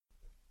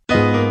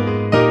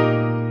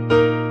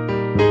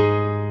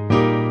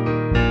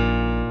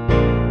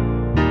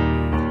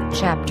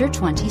Chapter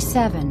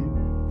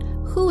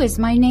 27. Who is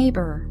my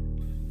neighbor?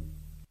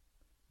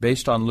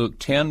 Based on Luke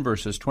 10,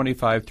 verses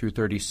 25 through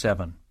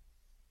 37.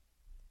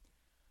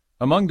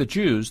 Among the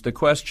Jews, the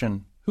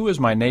question, "Who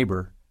is my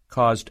neighbor?"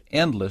 caused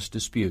endless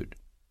dispute.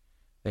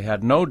 They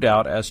had no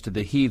doubt as to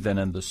the heathen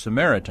and the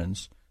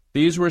Samaritans.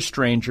 These were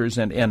strangers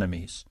and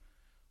enemies.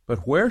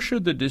 But where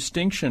should the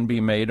distinction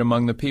be made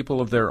among the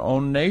people of their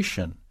own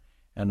nation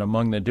and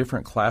among the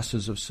different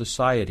classes of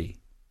society?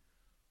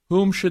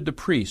 Whom should the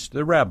priest,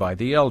 the rabbi,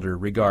 the elder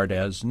regard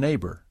as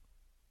neighbor?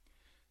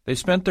 They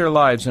spent their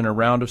lives in a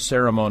round of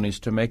ceremonies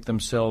to make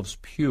themselves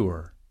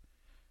pure.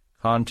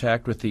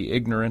 Contact with the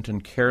ignorant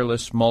and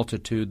careless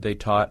multitude, they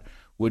taught,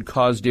 would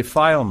cause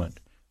defilement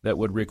that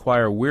would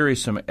require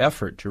wearisome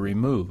effort to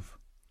remove.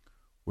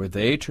 Were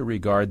they to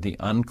regard the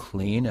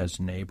unclean as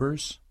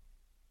neighbors?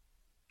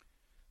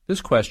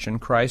 This question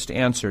Christ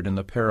answered in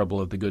the parable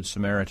of the Good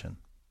Samaritan.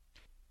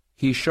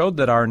 He showed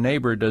that our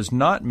neighbor does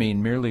not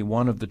mean merely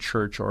one of the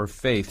church or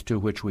faith to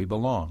which we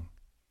belong.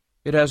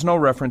 It has no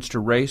reference to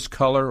race,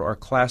 color, or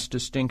class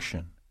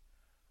distinction.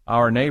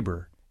 Our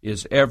neighbor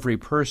is every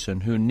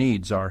person who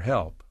needs our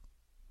help.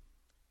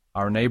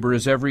 Our neighbor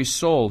is every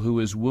soul who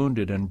is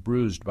wounded and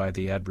bruised by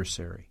the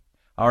adversary.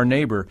 Our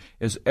neighbor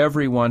is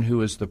everyone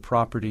who is the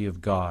property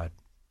of God.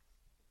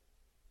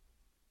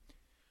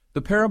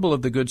 The parable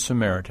of the Good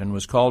Samaritan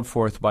was called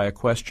forth by a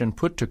question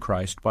put to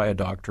Christ by a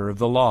doctor of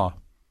the law.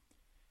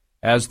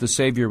 As the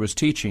Savior was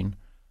teaching,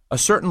 a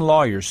certain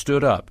lawyer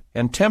stood up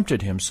and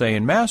tempted him,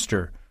 saying,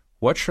 "Master,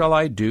 what shall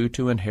I do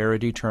to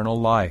inherit eternal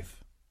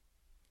life?"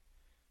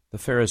 The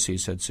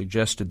Pharisees had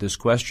suggested this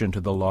question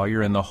to the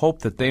lawyer in the hope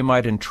that they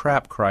might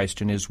entrap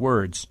Christ in his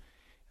words,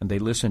 and they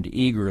listened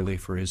eagerly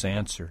for his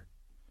answer.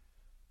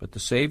 But the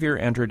Savior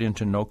entered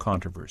into no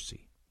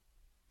controversy.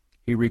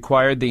 He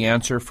required the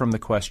answer from the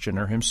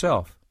questioner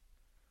himself.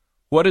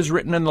 "What is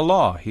written in the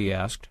law?" he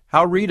asked.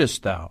 "How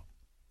readest thou?"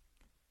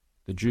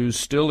 The Jews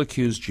still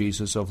accused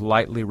Jesus of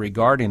lightly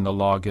regarding the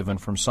law given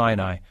from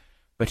Sinai,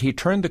 but he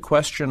turned the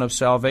question of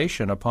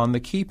salvation upon the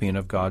keeping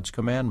of God's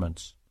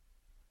commandments.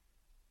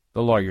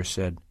 The lawyer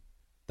said,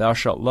 "Thou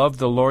shalt love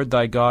the Lord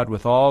thy God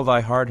with all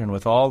thy heart and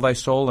with all thy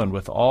soul and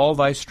with all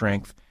thy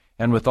strength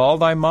and with all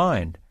thy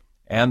mind,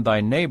 and thy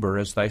neighbor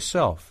as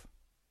thyself."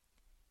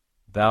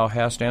 "Thou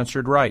hast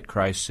answered right,"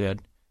 Christ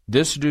said.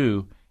 "This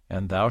do,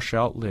 and thou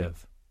shalt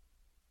live."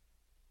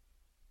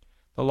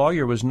 The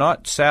lawyer was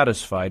not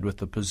satisfied with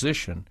the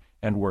position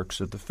and works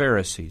of the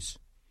Pharisees.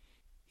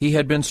 He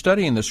had been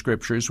studying the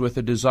Scriptures with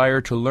a desire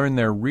to learn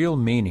their real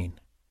meaning.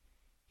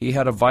 He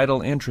had a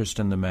vital interest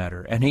in the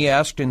matter, and he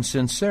asked in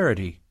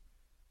sincerity,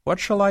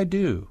 "What shall I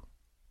do?"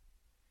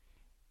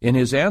 In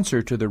his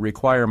answer to the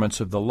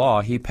requirements of the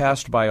law, he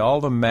passed by all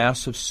the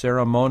mass of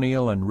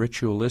ceremonial and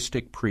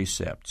ritualistic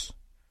precepts.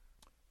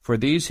 For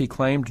these he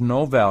claimed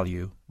no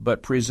value,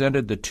 but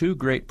presented the two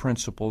great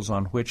principles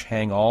on which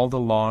hang all the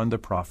law and the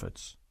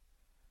prophets.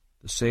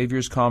 The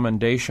Savior's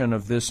commendation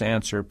of this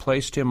answer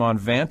placed him on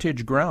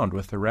vantage ground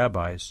with the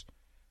rabbis.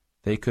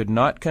 They could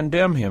not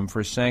condemn him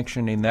for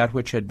sanctioning that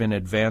which had been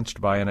advanced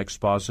by an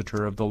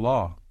expositor of the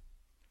law.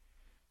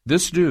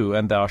 "This do,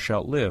 and thou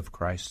shalt live,"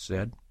 Christ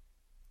said.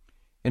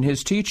 In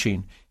his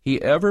teaching,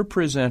 he ever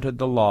presented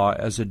the law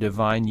as a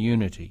divine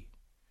unity,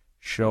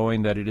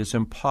 showing that it is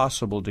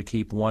impossible to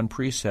keep one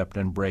precept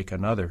and break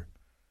another,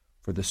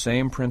 for the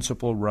same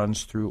principle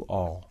runs through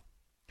all.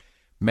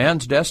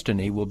 Man's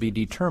destiny will be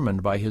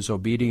determined by his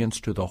obedience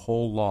to the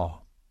whole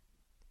law.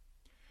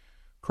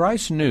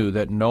 Christ knew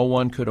that no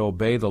one could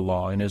obey the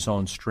law in his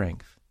own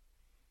strength.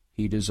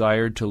 He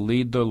desired to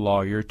lead the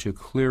lawyer to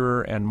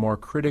clearer and more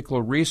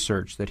critical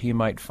research that he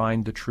might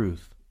find the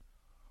truth.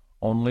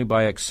 Only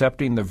by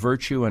accepting the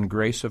virtue and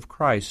grace of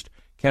Christ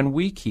can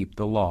we keep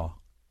the law.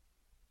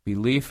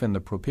 Belief in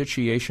the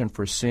propitiation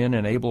for sin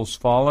enables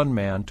fallen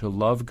man to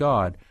love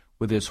God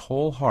with his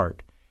whole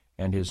heart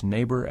and his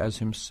neighbor as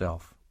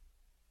himself.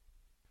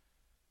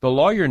 The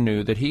lawyer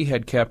knew that he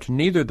had kept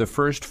neither the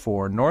first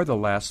 4 nor the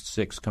last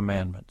 6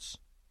 commandments.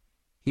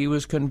 He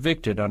was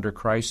convicted under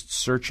Christ's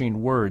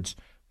searching words,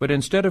 but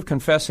instead of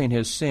confessing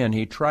his sin,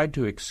 he tried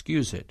to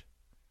excuse it.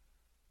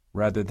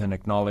 Rather than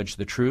acknowledge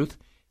the truth,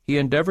 he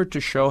endeavored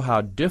to show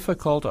how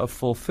difficult of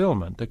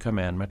fulfillment the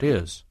commandment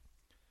is.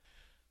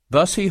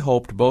 Thus he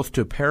hoped both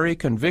to parry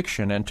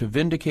conviction and to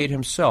vindicate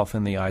himself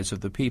in the eyes of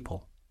the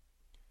people.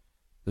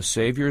 The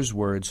Savior's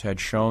words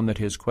had shown that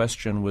his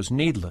question was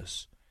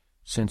needless,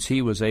 since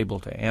he was able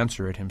to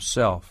answer it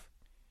himself.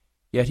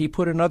 Yet he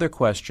put another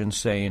question,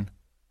 saying,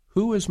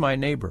 "Who is my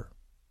neighbor?"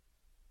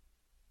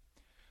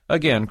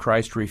 Again,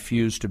 Christ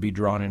refused to be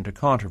drawn into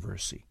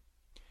controversy.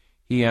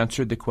 He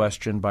answered the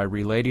question by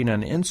relating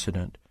an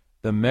incident,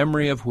 the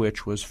memory of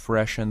which was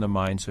fresh in the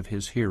minds of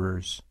his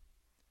hearers.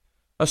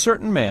 "A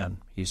certain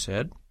man," he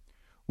said,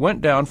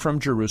 "went down from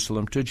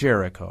Jerusalem to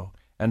Jericho,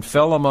 and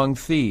fell among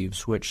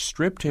thieves, which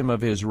stripped him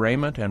of his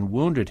raiment and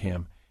wounded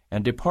him,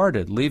 and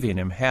departed, leaving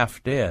him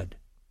half dead."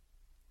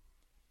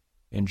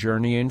 In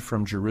journeying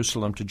from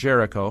Jerusalem to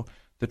Jericho,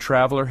 the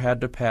traveler had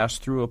to pass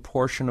through a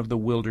portion of the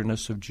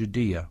wilderness of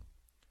Judea.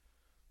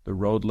 The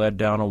road led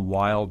down a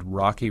wild,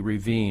 rocky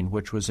ravine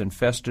which was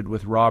infested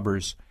with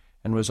robbers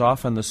and was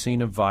often the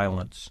scene of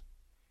violence.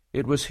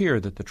 It was here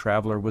that the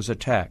traveler was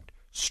attacked,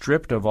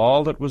 stripped of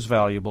all that was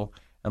valuable,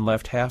 and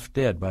left half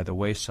dead by the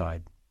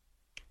wayside.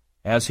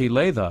 As he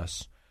lay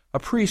thus, a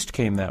priest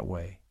came that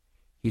way.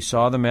 He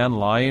saw the man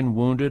lying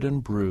wounded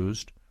and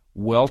bruised,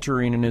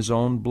 weltering in his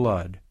own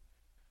blood,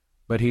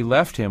 but he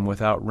left him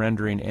without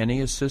rendering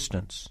any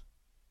assistance.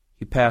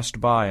 He passed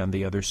by on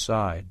the other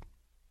side.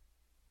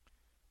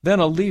 Then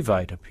a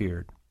Levite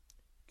appeared.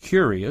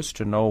 Curious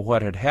to know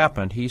what had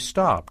happened, he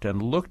stopped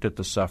and looked at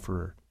the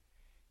sufferer.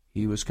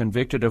 He was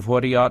convicted of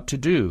what he ought to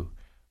do,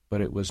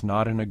 but it was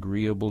not an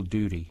agreeable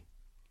duty.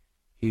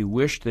 He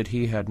wished that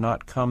he had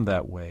not come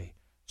that way,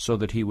 so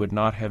that he would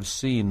not have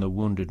seen the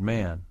wounded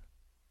man.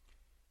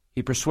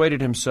 He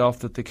persuaded himself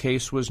that the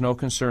case was no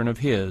concern of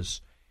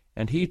his,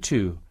 and he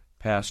too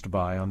passed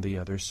by on the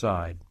other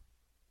side.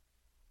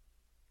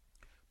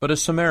 But a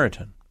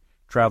Samaritan,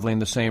 traveling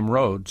the same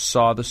road,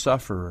 saw the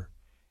sufferer,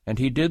 and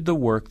he did the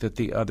work that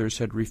the others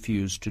had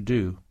refused to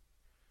do.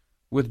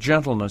 With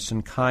gentleness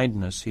and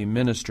kindness he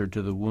ministered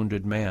to the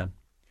wounded man.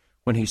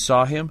 When he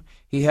saw him,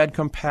 he had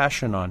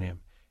compassion on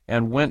him,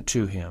 and went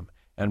to him,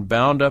 and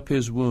bound up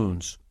his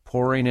wounds,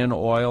 pouring in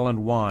oil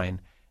and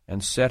wine,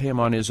 and set him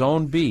on his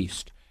own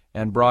beast,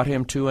 and brought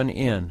him to an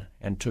inn,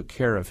 and took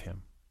care of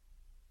him.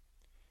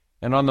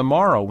 And on the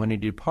morrow when he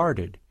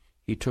departed,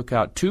 he took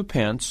out 2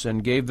 pence,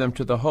 and gave them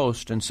to the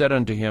host, and said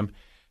unto him,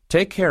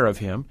 Take care of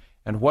him,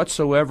 and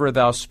whatsoever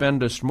thou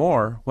spendest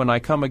more, when I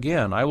come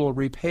again, I will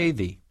repay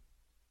thee.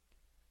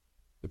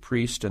 The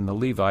priest and the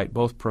Levite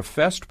both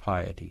professed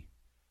piety,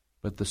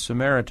 but the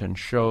Samaritan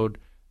showed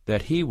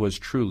that he was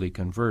truly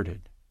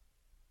converted.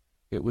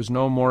 It was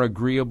no more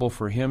agreeable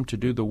for him to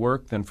do the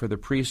work than for the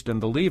priest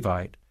and the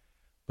Levite,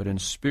 but in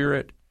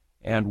spirit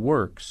and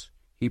works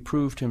he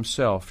proved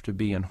himself to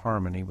be in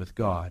harmony with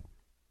God.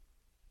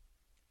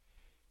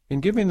 In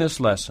giving this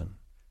lesson,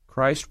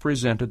 Christ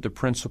presented the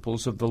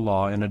principles of the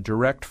law in a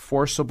direct,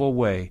 forcible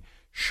way,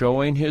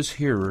 showing his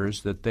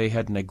hearers that they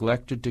had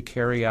neglected to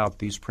carry out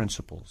these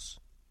principles.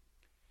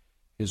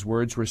 His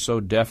words were so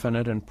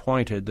definite and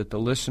pointed that the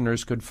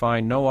listeners could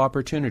find no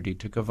opportunity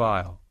to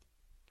cavile.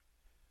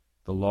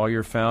 The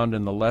lawyer found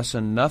in the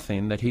lesson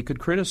nothing that he could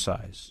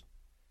criticize.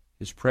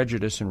 His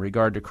prejudice in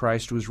regard to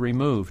Christ was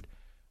removed,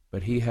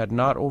 but he had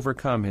not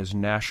overcome his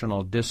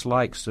national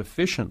dislike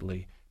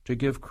sufficiently to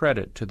give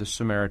credit to the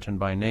Samaritan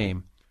by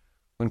name.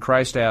 When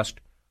Christ asked,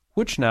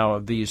 Which now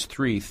of these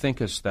 3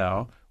 thinkest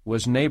thou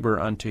was neighbor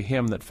unto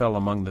him that fell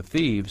among the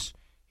thieves?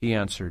 He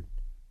answered,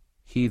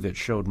 He that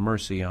showed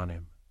mercy on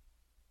him.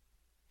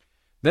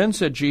 Then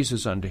said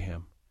Jesus unto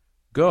him,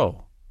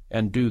 Go,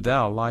 and do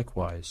thou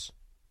likewise.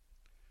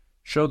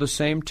 Show the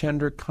same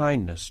tender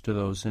kindness to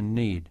those in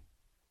need.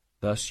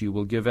 Thus you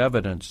will give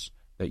evidence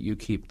that you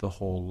keep the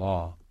whole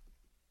law.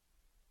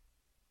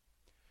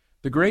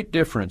 The great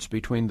difference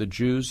between the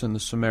Jews and the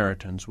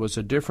Samaritans was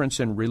a difference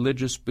in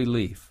religious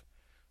belief,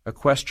 a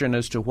question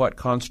as to what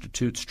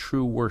constitutes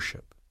true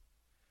worship.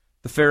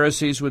 The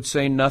Pharisees would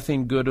say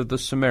nothing good of the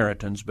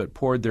Samaritans, but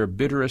poured their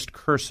bitterest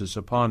curses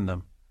upon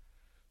them.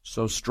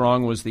 So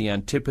strong was the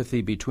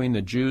antipathy between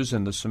the Jews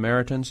and the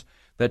Samaritans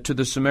that to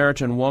the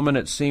Samaritan woman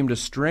it seemed a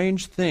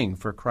strange thing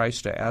for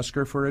Christ to ask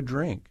her for a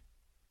drink.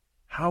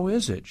 How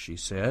is it, she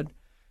said,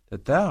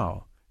 that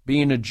thou,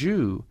 being a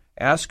Jew,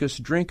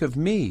 askest drink of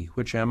me,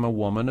 which am a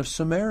woman of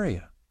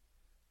Samaria?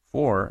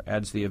 For,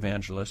 adds the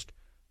evangelist,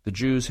 the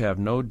Jews have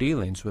no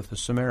dealings with the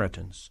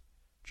Samaritans.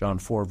 John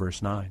 4,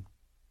 verse 9.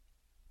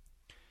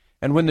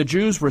 And when the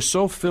Jews were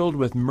so filled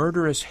with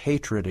murderous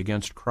hatred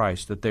against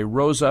Christ that they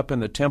rose up in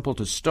the temple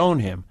to stone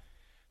him,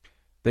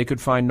 they could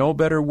find no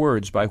better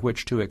words by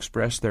which to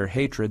express their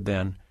hatred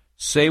than,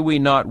 Say we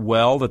not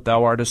well that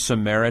thou art a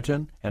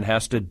Samaritan, and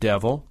hast a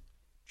devil?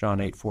 John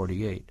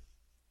 8:48.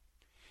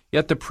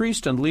 Yet the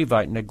priest and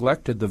Levite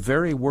neglected the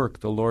very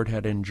work the Lord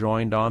had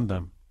enjoined on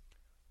them,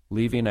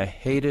 leaving a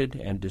hated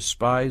and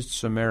despised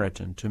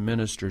Samaritan to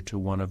minister to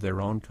one of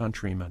their own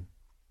countrymen.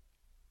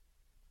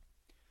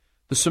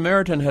 The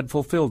Samaritan had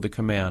fulfilled the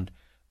command,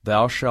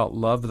 Thou shalt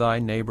love thy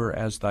neighbor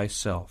as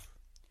thyself,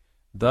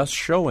 thus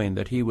showing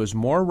that he was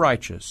more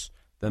righteous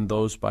than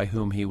those by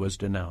whom he was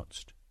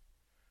denounced.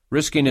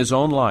 Risking his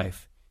own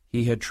life,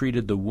 he had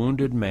treated the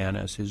wounded man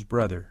as his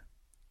brother.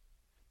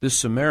 This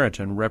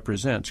Samaritan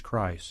represents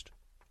Christ.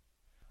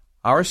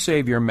 Our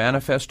Savior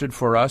manifested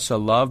for us a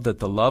love that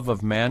the love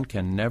of man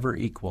can never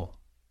equal.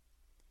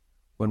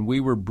 When we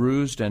were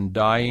bruised and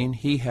dying,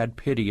 he had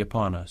pity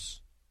upon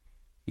us.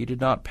 He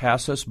did not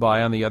pass us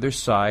by on the other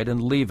side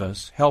and leave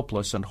us,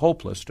 helpless and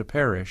hopeless, to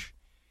perish.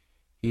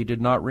 He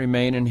did not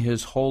remain in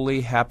his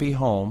holy, happy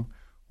home,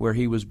 where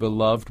he was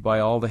beloved by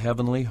all the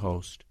heavenly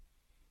host.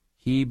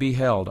 He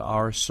beheld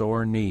our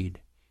sore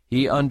need.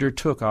 He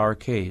undertook our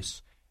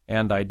case,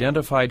 and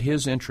identified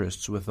his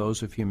interests with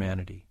those of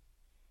humanity.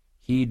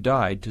 He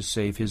died to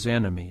save his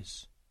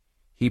enemies.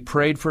 He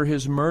prayed for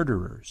his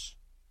murderers.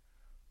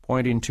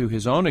 Pointing to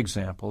his own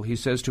example, he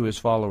says to his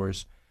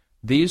followers,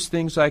 These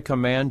things I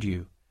command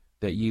you,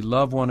 that ye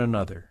love one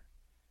another.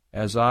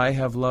 as I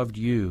have loved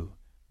you,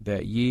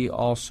 that ye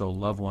also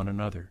love one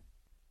another.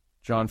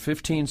 John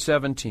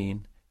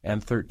 15:17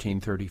 and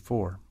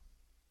 13:34.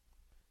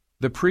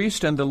 The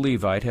priest and the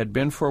Levite had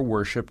been for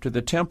worship to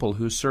the temple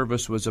whose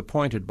service was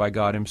appointed by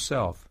God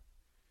himself.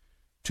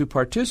 To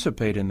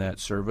participate in that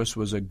service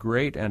was a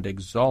great and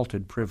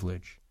exalted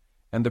privilege,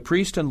 and the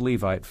priest and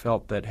Levite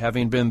felt that,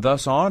 having been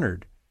thus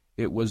honored,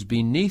 it was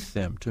beneath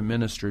them to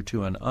minister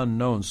to an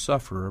unknown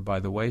sufferer by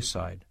the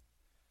wayside.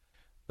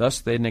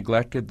 Thus they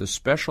neglected the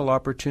special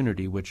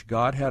opportunity which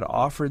God had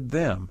offered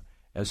them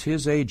as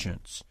His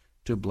agents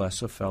to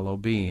bless a fellow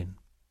being.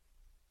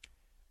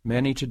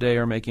 Many today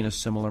are making a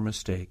similar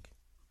mistake.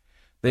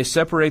 They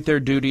separate their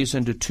duties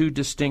into two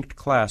distinct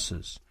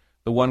classes.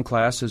 The one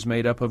class is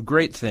made up of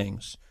great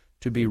things,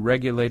 to be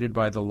regulated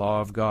by the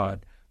law of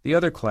God. The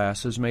other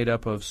class is made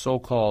up of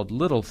so-called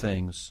little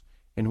things,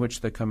 in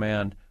which the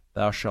command,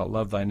 "Thou shalt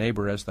love thy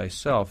neighbor as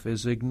thyself,"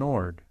 is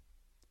ignored.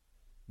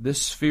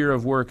 This sphere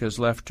of work is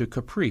left to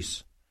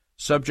caprice,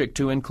 subject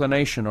to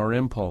inclination or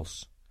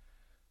impulse.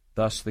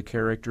 Thus the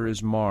character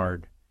is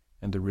marred,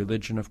 and the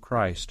religion of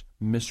Christ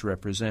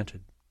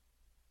misrepresented.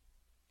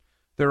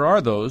 There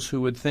are those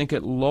who would think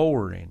it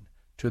lowering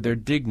to their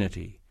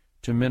dignity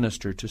to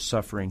minister to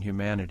suffering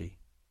humanity.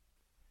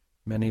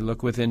 Many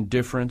look with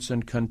indifference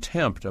and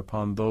contempt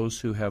upon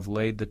those who have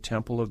laid the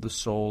temple of the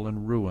soul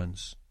in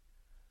ruins.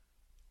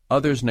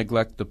 Others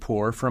neglect the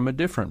poor from a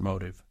different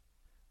motive.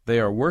 They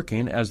are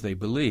working, as they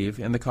believe,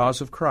 in the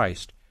cause of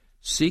Christ,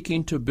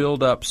 seeking to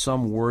build up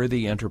some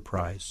worthy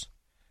enterprise.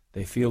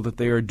 They feel that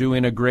they are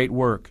doing a great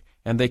work,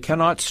 and they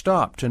cannot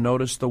stop to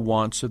notice the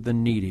wants of the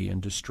needy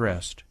and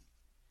distressed.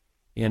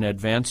 In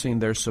advancing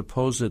their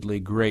supposedly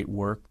great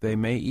work, they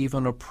may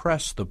even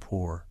oppress the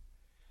poor.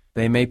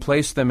 They may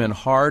place them in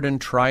hard and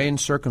trying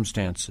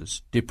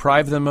circumstances,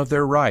 deprive them of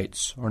their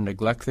rights, or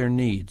neglect their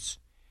needs.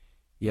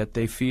 Yet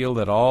they feel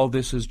that all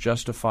this is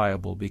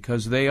justifiable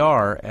because they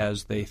are,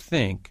 as they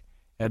think,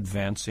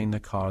 advancing the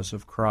cause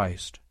of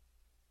Christ.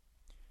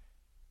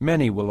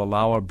 Many will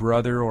allow a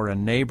brother or a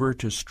neighbor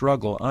to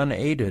struggle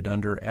unaided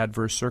under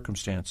adverse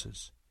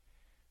circumstances.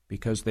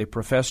 Because they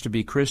profess to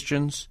be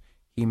Christians,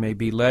 he may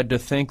be led to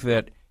think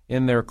that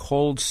in their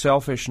cold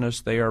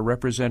selfishness they are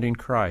representing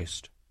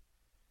Christ.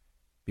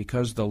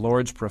 Because the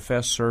Lord's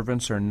professed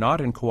servants are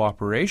not in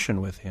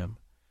cooperation with Him,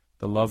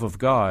 the love of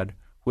God,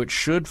 which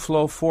should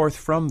flow forth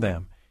from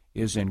them,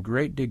 is in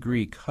great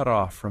degree cut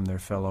off from their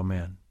fellow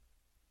men.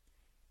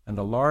 And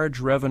a large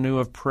revenue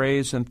of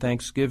praise and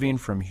thanksgiving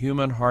from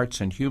human hearts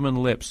and human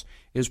lips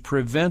is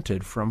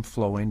prevented from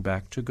flowing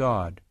back to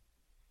God.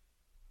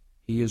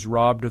 He is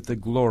robbed of the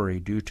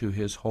glory due to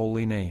His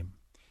holy name.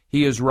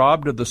 He is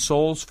robbed of the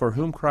souls for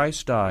whom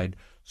Christ died,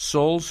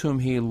 souls whom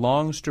He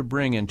longs to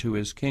bring into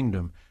His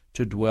kingdom,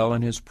 to dwell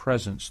in His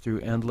presence through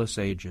endless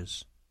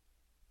ages.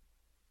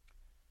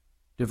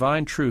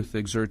 Divine truth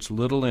exerts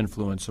little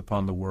influence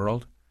upon the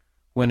world,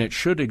 when it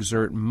should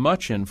exert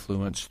much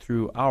influence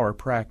through our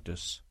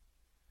practice.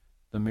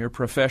 The mere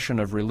profession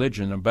of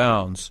religion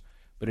abounds,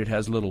 but it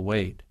has little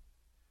weight.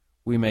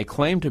 We may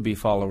claim to be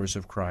followers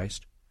of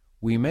Christ.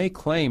 We may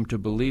claim to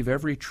believe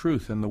every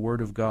truth in the Word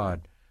of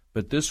God,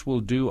 but this will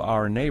do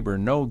our neighbor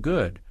no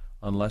good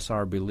unless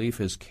our belief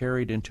is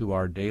carried into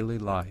our daily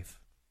life.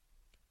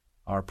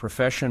 Our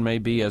profession may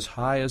be as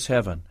high as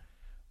heaven,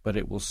 but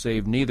it will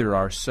save neither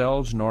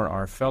ourselves nor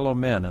our fellow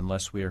men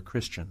unless we are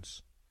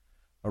Christians.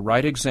 A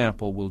right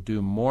example will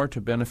do more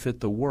to benefit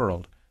the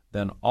world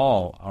than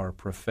all our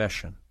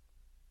profession.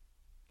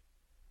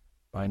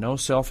 By no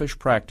selfish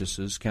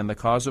practices can the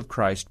cause of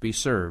Christ be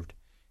served.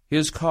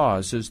 His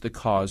cause is the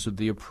cause of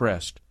the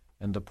oppressed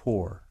and the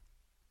poor.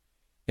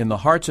 In the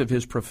hearts of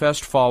His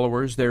professed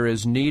followers there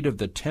is need of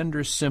the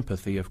tender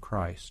sympathy of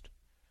Christ,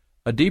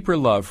 a deeper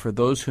love for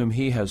those whom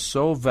He has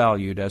so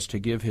valued as to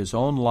give His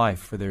own life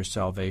for their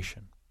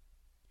salvation.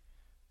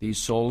 These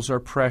souls are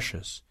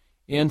precious,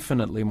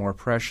 infinitely more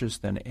precious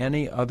than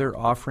any other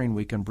offering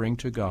we can bring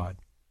to God.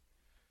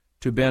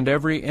 To bend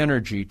every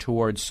energy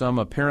towards some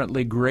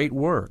apparently great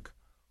work,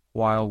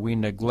 while we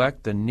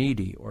neglect the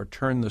needy or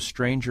turn the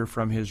stranger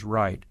from his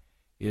right,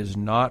 is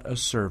not a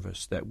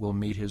service that will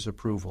meet His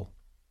approval.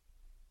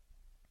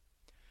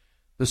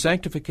 The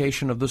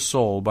sanctification of the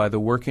soul by the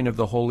working of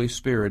the Holy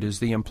Spirit is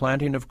the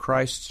implanting of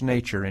Christ's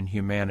nature in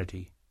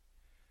humanity.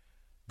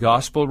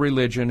 Gospel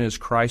religion is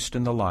Christ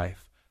in the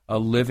life, a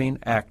living,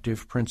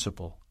 active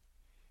principle.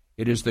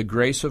 It is the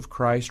grace of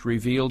Christ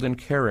revealed in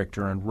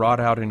character and wrought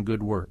out in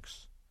good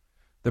works.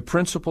 The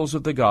principles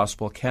of the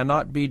gospel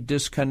cannot be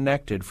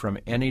disconnected from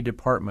any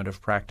department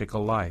of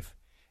practical life.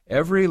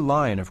 Every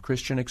line of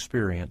Christian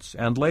experience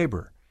and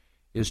labor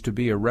is to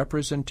be a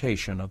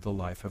representation of the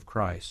life of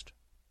Christ.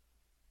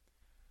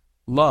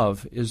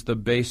 Love is the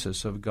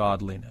basis of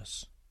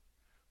godliness.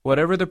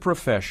 Whatever the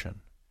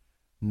profession,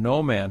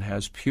 no man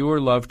has pure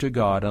love to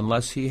God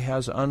unless he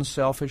has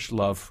unselfish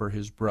love for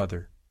his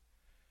brother.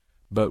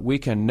 But we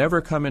can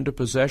never come into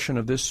possession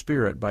of this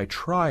spirit by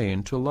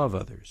trying to love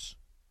others.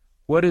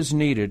 What is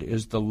needed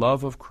is the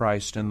love of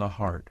Christ in the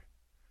heart.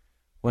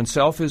 When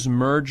self is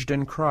merged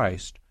in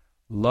Christ,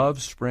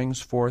 Love springs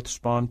forth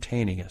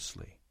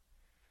spontaneously.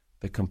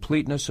 The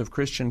completeness of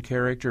Christian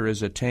character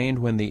is attained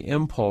when the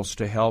impulse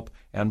to help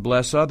and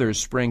bless others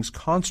springs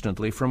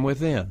constantly from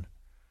within,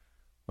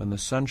 when the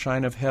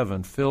sunshine of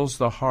heaven fills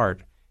the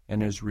heart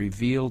and is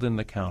revealed in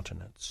the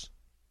countenance.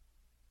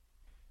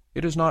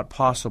 It is not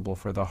possible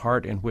for the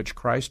heart in which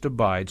Christ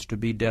abides to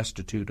be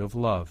destitute of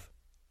love.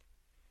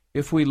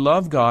 If we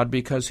love God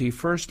because He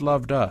first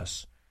loved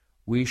us,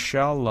 we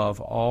shall love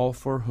all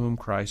for whom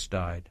Christ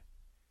died.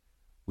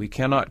 We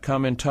cannot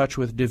come in touch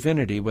with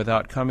divinity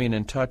without coming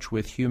in touch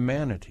with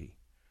humanity,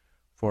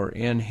 for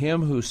in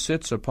Him who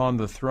sits upon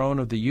the throne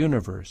of the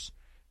universe,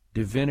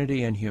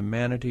 divinity and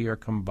humanity are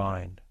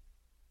combined.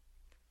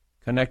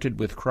 Connected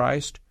with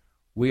Christ,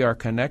 we are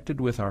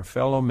connected with our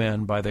fellow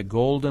men by the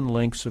golden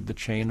links of the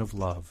chain of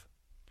love.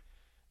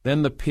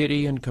 Then the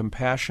pity and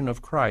compassion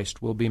of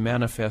Christ will be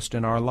manifest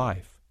in our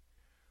life.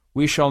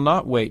 We shall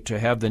not wait to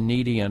have the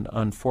needy and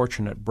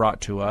unfortunate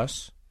brought to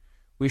us.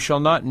 We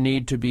shall not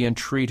need to be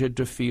entreated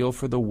to feel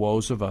for the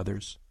woes of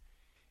others.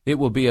 It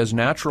will be as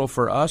natural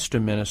for us to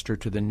minister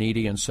to the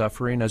needy and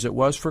suffering as it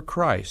was for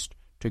Christ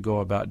to go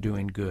about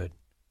doing good.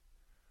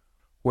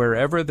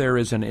 Wherever there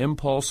is an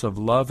impulse of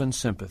love and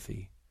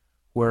sympathy,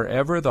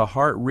 wherever the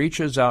heart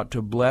reaches out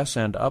to bless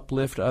and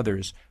uplift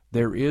others,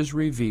 there is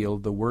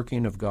revealed the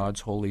working of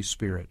God's Holy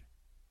Spirit.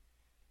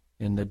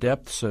 In the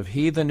depths of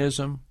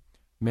heathenism,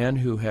 men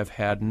who have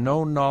had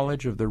no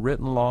knowledge of the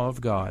written law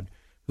of God,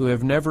 who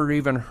have never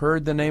even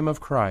heard the name of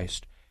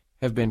Christ,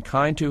 have been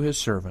kind to His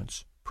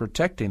servants,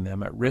 protecting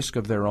them at risk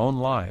of their own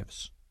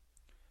lives.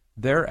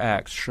 Their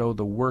acts show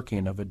the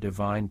working of a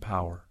divine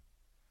power.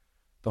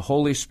 The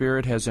Holy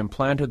Spirit has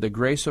implanted the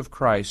grace of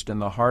Christ in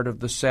the heart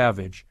of the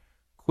savage,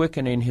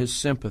 quickening his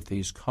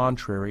sympathies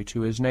contrary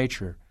to his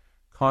nature,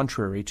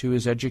 contrary to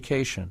his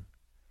education.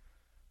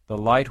 The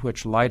light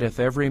which lighteth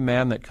every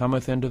man that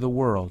cometh into the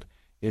world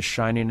is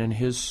shining in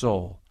his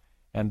soul,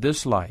 and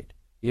this light,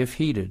 if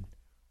heeded,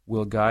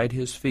 will guide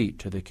his feet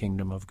to the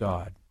kingdom of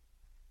God.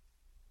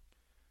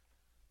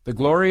 The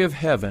glory of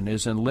heaven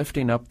is in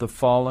lifting up the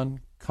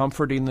fallen,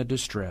 comforting the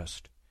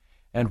distressed,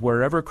 and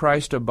wherever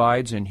Christ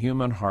abides in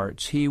human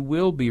hearts, He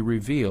will be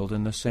revealed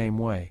in the same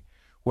way.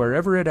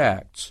 Wherever it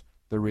acts,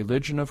 the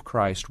religion of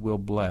Christ will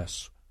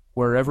bless.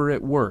 Wherever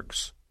it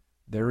works,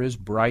 there is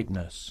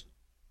brightness.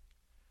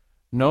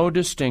 No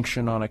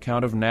distinction on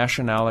account of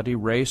nationality,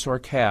 race, or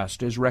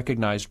caste is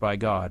recognized by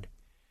God.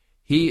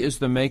 He is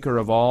the maker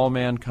of all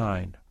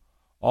mankind.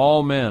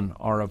 All men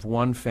are of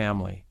one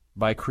family,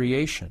 by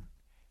creation,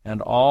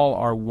 and all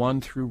are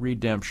one through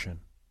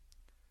redemption.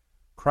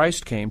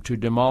 Christ came to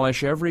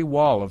demolish every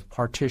wall of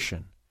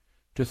partition,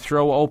 to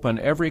throw open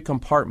every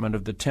compartment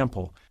of the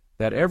temple,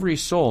 that every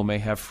soul may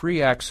have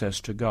free access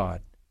to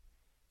God.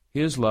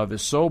 His love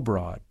is so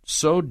broad,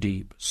 so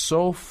deep,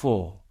 so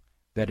full,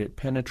 that it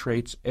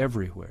penetrates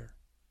everywhere.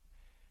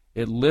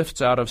 It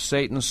lifts out of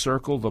Satan's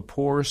circle the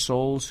poor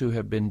souls who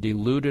have been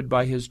deluded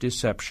by his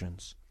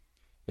deceptions.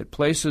 It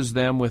places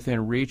them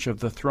within reach of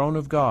the throne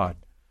of God,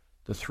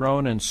 the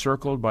throne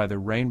encircled by the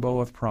rainbow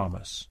of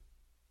promise.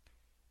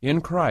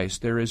 In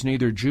Christ there is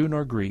neither Jew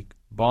nor Greek,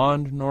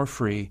 bond nor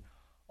free.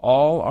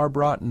 All are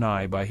brought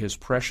nigh by His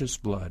precious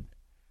blood.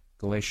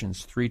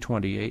 Galatians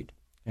 3:28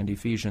 and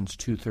Ephesians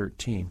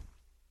 2:13.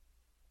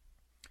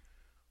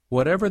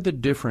 Whatever the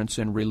difference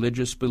in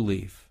religious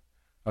belief,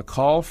 a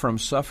call from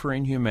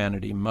suffering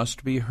humanity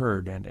must be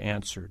heard and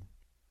answered.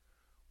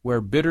 Where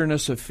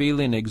bitterness of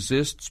feeling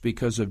exists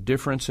because of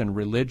difference in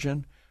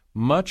religion,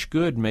 much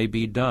good may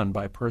be done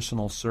by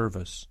personal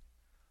service.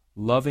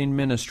 Loving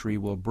ministry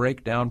will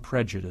break down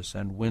prejudice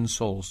and win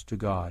souls to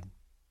God.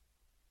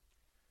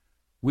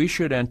 We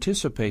should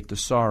anticipate the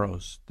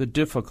sorrows, the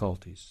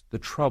difficulties, the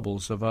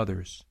troubles of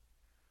others.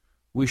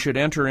 We should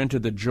enter into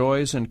the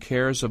joys and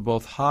cares of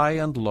both high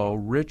and low,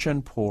 rich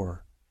and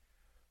poor.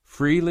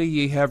 Freely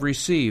ye have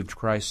received,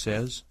 Christ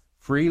says,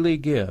 freely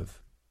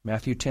give.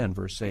 Matthew 10,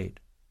 verse 8.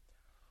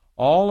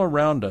 All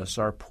around us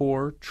are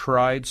poor,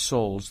 tried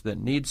souls that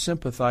need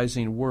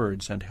sympathizing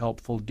words and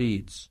helpful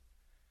deeds.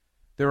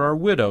 There are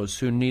widows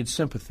who need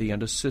sympathy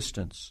and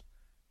assistance.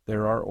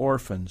 There are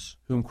orphans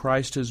whom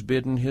Christ has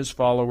bidden His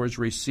followers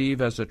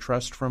receive as a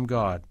trust from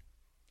God.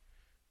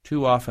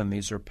 Too often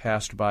these are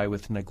passed by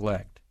with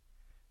neglect.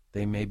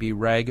 They may be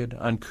ragged,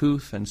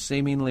 uncouth, and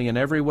seemingly in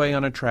every way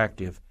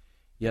unattractive,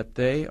 yet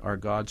they are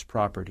God's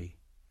property.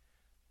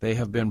 They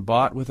have been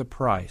bought with a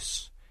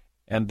price,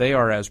 and they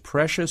are as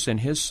precious in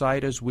His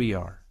sight as we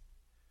are.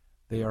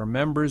 They are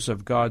members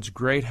of God's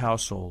great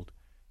household,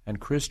 and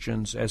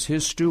Christians, as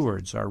His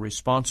stewards, are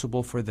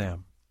responsible for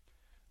them.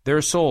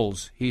 Their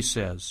souls, He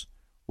says,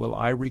 will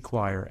I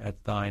require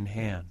at thine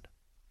hand.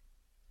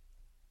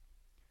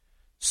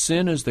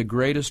 Sin is the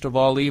greatest of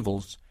all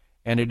evils,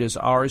 and it is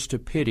ours to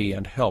pity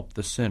and help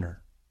the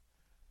sinner.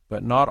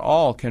 But not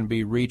all can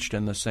be reached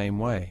in the same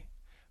way.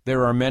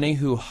 There are many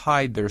who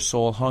hide their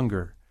soul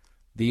hunger.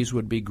 These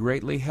would be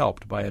greatly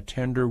helped by a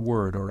tender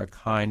word or a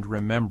kind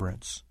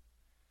remembrance.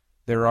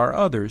 There are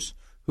others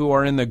who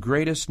are in the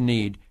greatest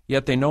need,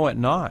 yet they know it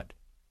not.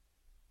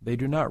 They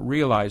do not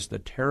realize the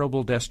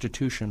terrible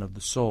destitution of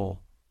the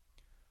soul.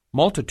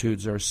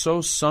 Multitudes are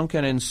so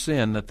sunken in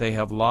sin that they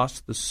have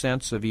lost the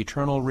sense of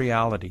eternal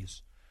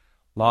realities,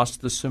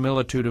 lost the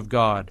similitude of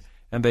God,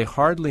 and they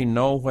hardly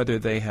know whether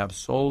they have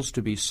souls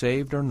to be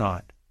saved or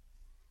not.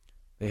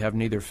 They have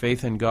neither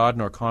faith in God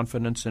nor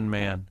confidence in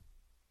man.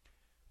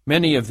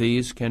 Many of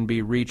these can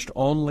be reached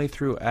only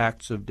through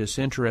acts of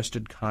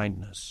disinterested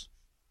kindness.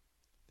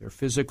 Their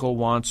physical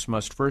wants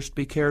must first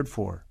be cared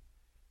for.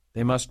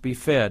 They must be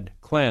fed,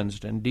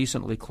 cleansed, and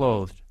decently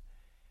clothed.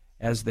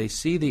 As they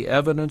see the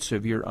evidence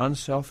of your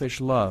unselfish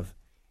love,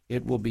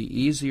 it will be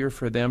easier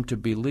for them to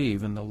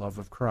believe in the love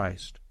of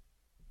Christ.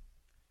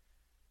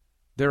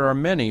 There are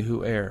many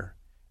who err,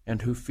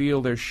 and who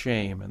feel their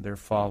shame and their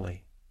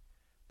folly.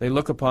 They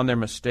look upon their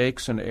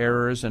mistakes and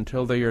errors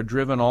until they are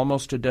driven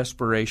almost to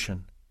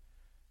desperation.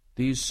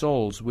 These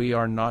souls we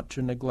are not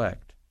to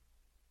neglect.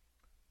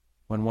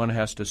 When one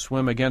has to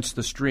swim against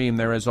the stream,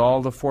 there is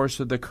all the force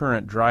of the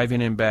current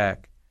driving him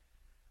back.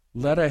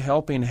 Let a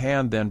helping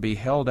hand then be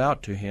held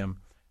out to him,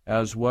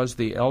 as was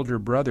the elder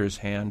brother's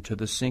hand to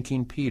the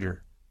sinking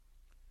Peter.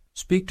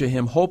 Speak to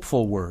him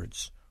hopeful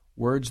words,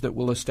 words that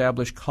will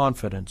establish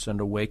confidence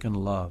and awaken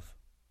love.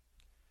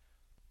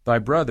 Thy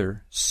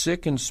brother,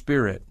 sick in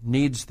spirit,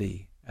 needs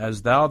thee,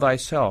 as thou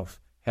thyself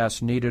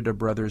hast needed a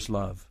brother's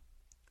love.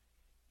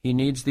 He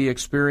needs the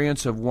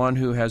experience of one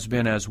who has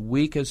been as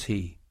weak as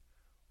he,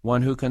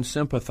 one who can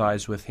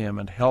sympathize with him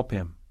and help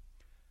him.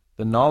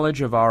 The knowledge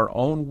of our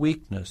own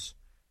weakness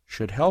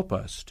should help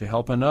us to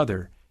help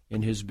another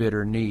in his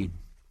bitter need.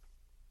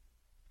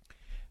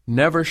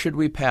 Never should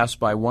we pass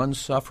by one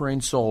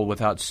suffering soul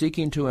without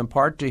seeking to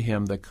impart to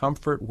him the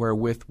comfort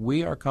wherewith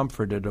we are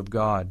comforted of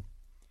God.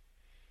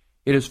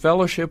 It is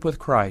fellowship with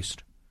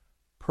Christ,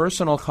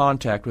 personal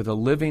contact with a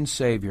living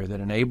Savior, that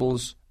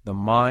enables the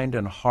mind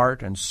and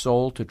heart and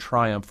soul to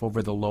triumph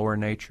over the lower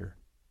nature.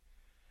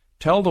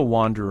 Tell the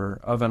wanderer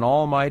of an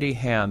almighty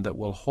hand that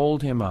will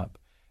hold him up,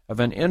 of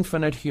an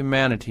infinite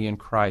humanity in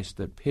Christ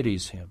that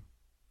pities him.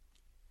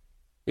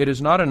 It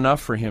is not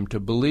enough for him to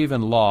believe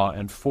in law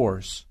and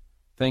force,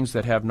 things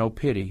that have no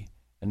pity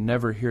and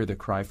never hear the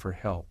cry for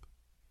help.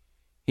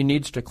 He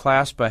needs to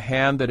clasp a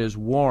hand that is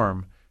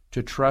warm,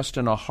 to trust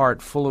in a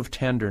heart full of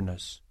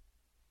tenderness.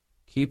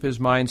 Keep his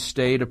mind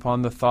stayed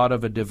upon the thought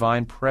of a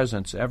divine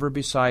presence ever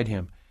beside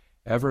him,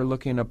 ever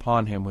looking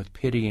upon him with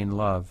pitying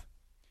love.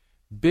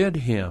 Bid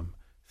him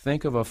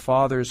think of a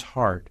father's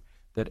heart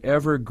that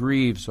ever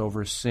grieves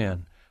over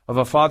sin, of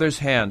a father's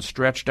hand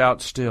stretched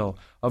out still,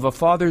 of a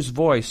father's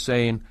voice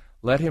saying,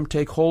 "Let him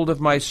take hold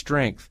of my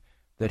strength,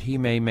 that he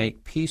may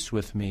make peace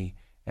with me,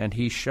 and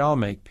he shall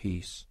make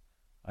peace."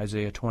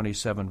 Isaiah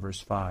 27, verse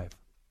 5.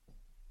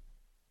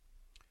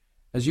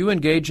 As you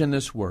engage in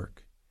this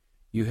work,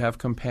 you have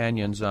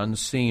companions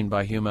unseen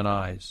by human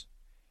eyes.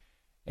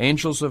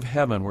 Angels of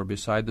heaven were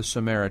beside the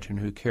Samaritan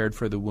who cared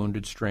for the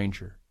wounded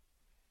stranger.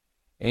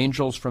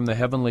 Angels from the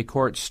heavenly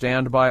court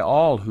stand by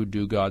all who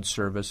do God's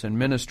service in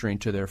ministering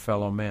to their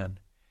fellow men.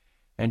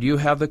 And you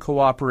have the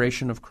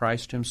cooperation of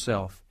Christ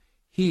himself.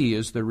 He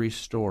is the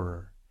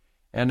restorer.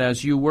 And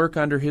as you work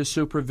under his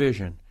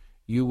supervision,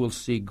 you will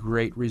see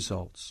great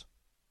results.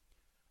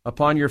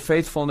 Upon your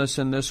faithfulness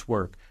in this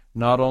work,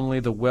 not only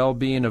the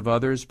well-being of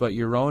others, but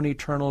your own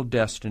eternal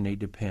destiny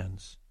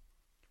depends.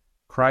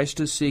 Christ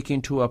is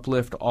seeking to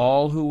uplift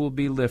all who will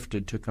be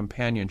lifted to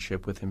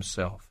companionship with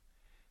himself,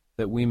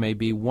 that we may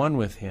be one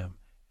with him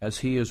as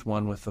he is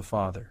one with the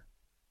Father.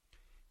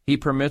 He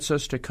permits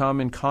us to come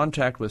in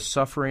contact with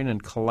suffering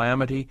and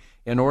calamity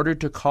in order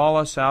to call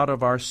us out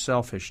of our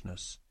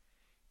selfishness.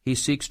 He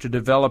seeks to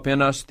develop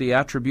in us the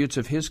attributes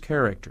of his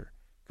character,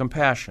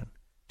 compassion,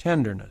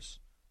 tenderness,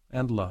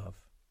 and love.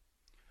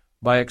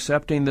 By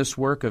accepting this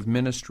work of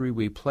ministry,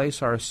 we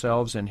place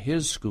ourselves in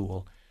his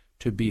school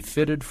to be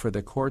fitted for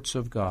the courts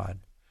of God.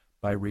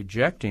 By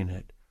rejecting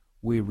it,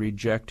 we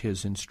reject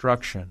his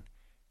instruction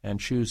and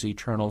choose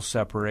eternal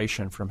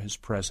separation from his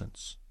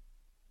presence.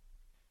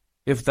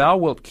 If thou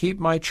wilt keep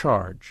my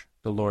charge,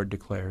 the Lord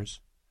declares,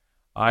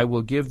 I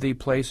will give thee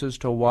places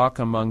to walk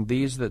among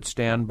these that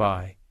stand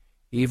by,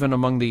 even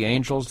among the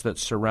angels that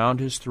surround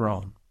his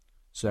throne.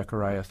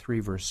 Zechariah 3,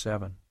 verse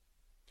 7.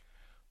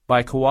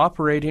 By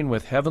cooperating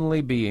with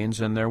heavenly beings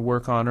in their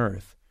work on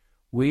earth,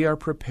 we are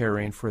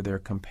preparing for their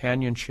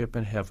companionship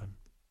in heaven.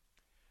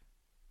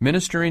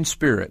 Ministering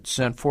spirits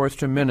sent forth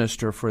to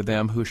minister for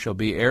them who shall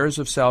be heirs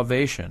of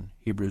salvation,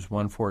 Hebrews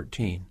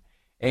 1:14.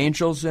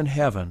 Angels in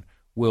heaven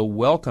will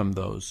welcome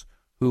those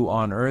who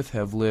on earth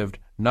have lived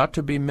not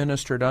to be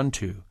ministered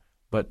unto,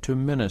 but to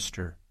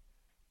minister,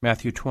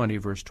 Matthew 20,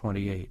 verse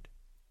 28.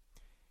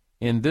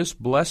 In this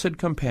blessed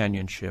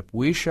companionship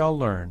we shall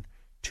learn,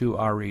 to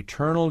our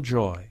eternal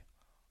joy,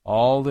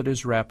 all that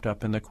is wrapped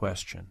up in the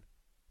question,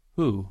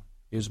 who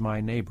is my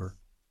neighbor?